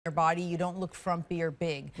your body, you don't look frumpy or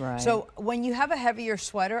big. Right. So when you have a heavier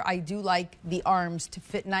sweater, I do like the arms to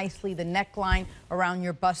fit nicely, the neckline around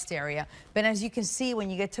your bust area. But as you can see, when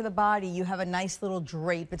you get to the body, you have a nice little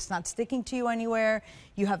drape. It's not sticking to you anywhere.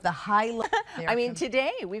 You have the high I mean,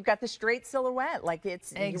 today we've got the straight silhouette, like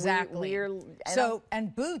it's exactly.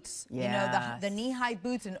 And boots, yes. you know, the knee-high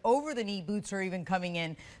boots and over-the-knee boots are even coming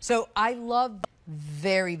in. So I love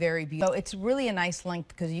very, very beautiful. So it's really a nice length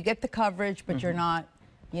because you get the coverage, but you're not.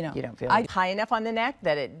 You know, you don't feel high enough on the neck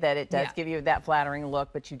that it does give you that flattering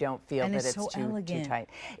look, but you don't feel that it's too tight.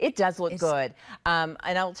 It does look good. And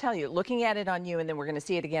I'll tell you, looking at it on you, and then we're going to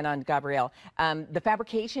see it again on Gabrielle, the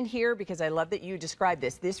fabrication here, because I love that you described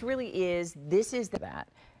this. This really is, that.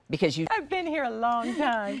 Because I've been here a long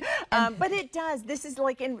time. But it does. This is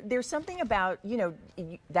like, and there's something about, you know,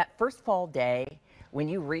 that first fall day, when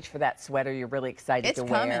you reach for that sweater, you're really excited to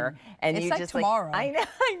wear, and it's you like just tomorrow. I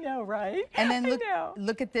know, right? And then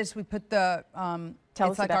look at this. We put the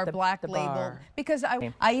it's like our black label because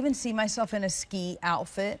I even see myself in a ski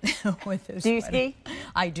outfit with this. Do you ski?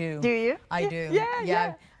 I do. Do you? I do.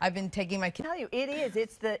 Yeah. I've been taking my kids. I tell you, it is.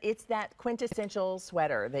 It's that quintessential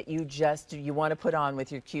sweater that you want to put on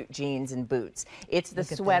with your cute jeans and boots. It's the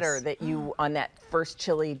sweater that you on that first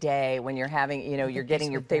chilly day when you're having, you know, you're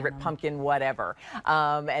getting your favorite pumpkin whatever.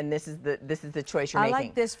 And this is the choice you're making. I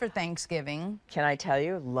like this for Thanksgiving. Can I tell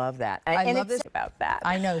you? Love that. I love this about that.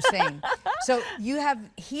 I know, same. So you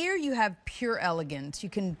have pure elegance. You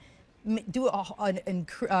can do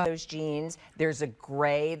those jeans. There's a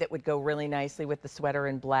gray that would go really nicely with the sweater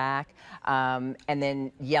in black, and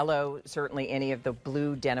then yellow. Certainly, any of the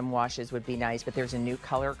blue denim washes would be nice. But there's a new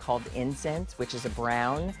color called Incense, which is a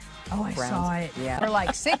brown. Oh, I saw it. Yeah, for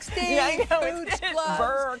like 60. Yeah, I know. Boots,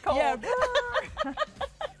 gloves. Yeah, burr.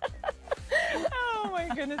 Oh my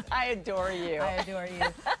goodness, I adore you. I adore you.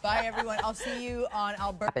 Bye, everyone. I'll see you on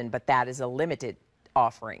Alberta. But that is a limited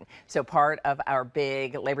offering. So part of our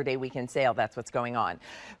big Labor Day weekend sale, that's what's going on.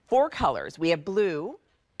 4 colors. We have blue,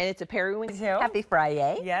 and it's a periwinkle. Happy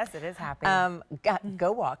Friday. Yes, it is happy.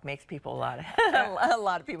 Go Walk makes people a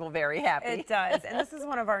lot of people very happy. It does. And this is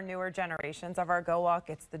one of our newer generations of our Go Walk.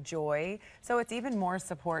 It's the Joy. So it's even more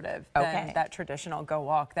supportive than that traditional Go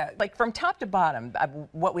Walk. Like from top to bottom,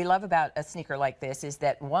 what we love about a sneaker like this is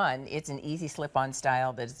that, one, it's an easy slip-on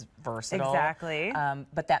style that is versatile. Exactly.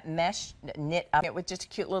 But that mesh knit up with just a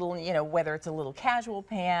cute little, you know, whether it's a little casual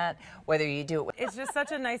pant, whether you do it with... It's just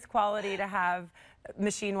such a nice quality to have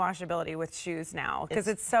machine washability with shoes now because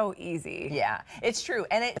it's so easy. Yeah, it's true.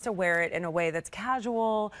 And to wear it in a way that's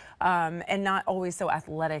casual and not always so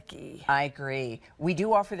athletic-y. I agree. We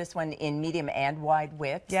do offer this one in medium and wide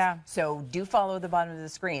widths. Yeah. So do follow the bottom of the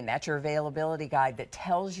screen. That's your availability guide that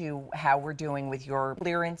tells you how we're doing with your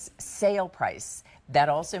clearance sale price. That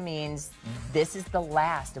also means this is the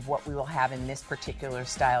last of what we will have in this particular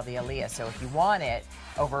style, the Leah. So if you want it,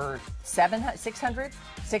 over 600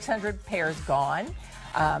 pairs gone.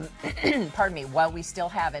 Pardon me, while we still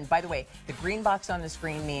have, and by the way, the green box on the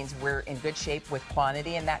screen means we're in good shape with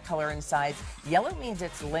quantity in that color and size. Yellow means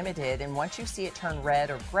it's limited, and once you see it turn red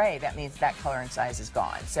or gray, that means that color and size is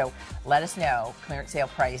gone. So let us know, clearance sale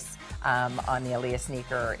price on the Leah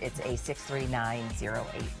sneaker, it's a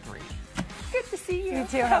 639083. Good to see you. You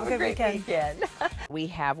too. Have a good weekend. We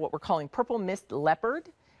have what we're calling Purple Mist Leopard.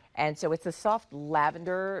 And so it's a soft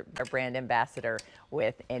lavender, our brand ambassador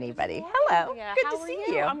with anybody. Hello. Yeah. Good to see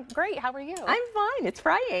you. I'm great. How are you? I'm fine. It's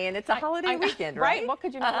Friday and it's a holiday weekend, right? What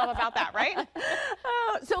could you not love about that, right?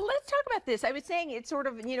 So let's talk about this. I was saying it's sort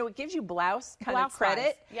of, you know, it gives you blouse kind of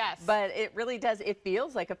credit. Yes. But it really does, it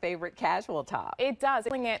feels like a favorite casual top. It does.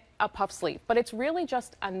 Calling it a puff sleeve, but it's really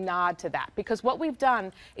just a nod to that because what we've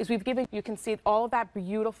done is we've given, you can see all of that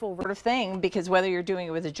beautiful sort of thing, because whether you're doing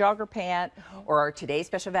it with a jogger pant or our today's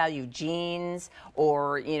special value jeans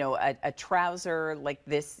or, you know, a trouser like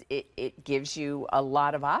this, it gives you a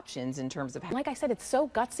lot of options in terms of how. Like I said, it's so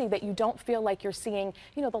gutsy that you don't feel like you're seeing,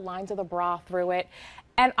 you know, the lines of the bra through it.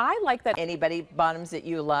 And I like that. Anybody bottoms that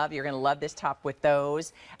you love, you're going to love this top with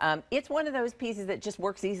those. It's one of those pieces that just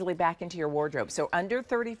works easily back into your wardrobe. So under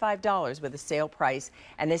 $35 with a sale price,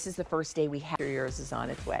 and this is the first day we have. Yours is on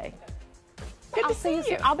its way. Good to see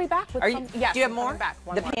you. I'll be back with some. Yes, do you have more? Back.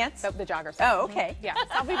 The pants? The joggers. Oh, okay. Yes,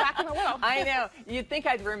 I'll be back in a little. I know. You'd think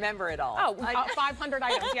I'd remember it all. Oh, 500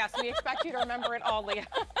 items. Yes, we expect you to remember it all, Leah.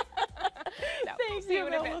 No, Thanks, you.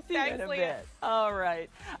 We'll see you in a bit. All right.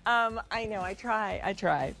 I know. I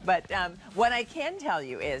try. But what I can tell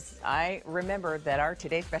you is I remember that our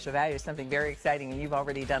today's special value is something very exciting, and you've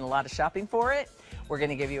already done a lot of shopping for it. We're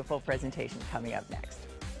going to give you a full presentation coming up next.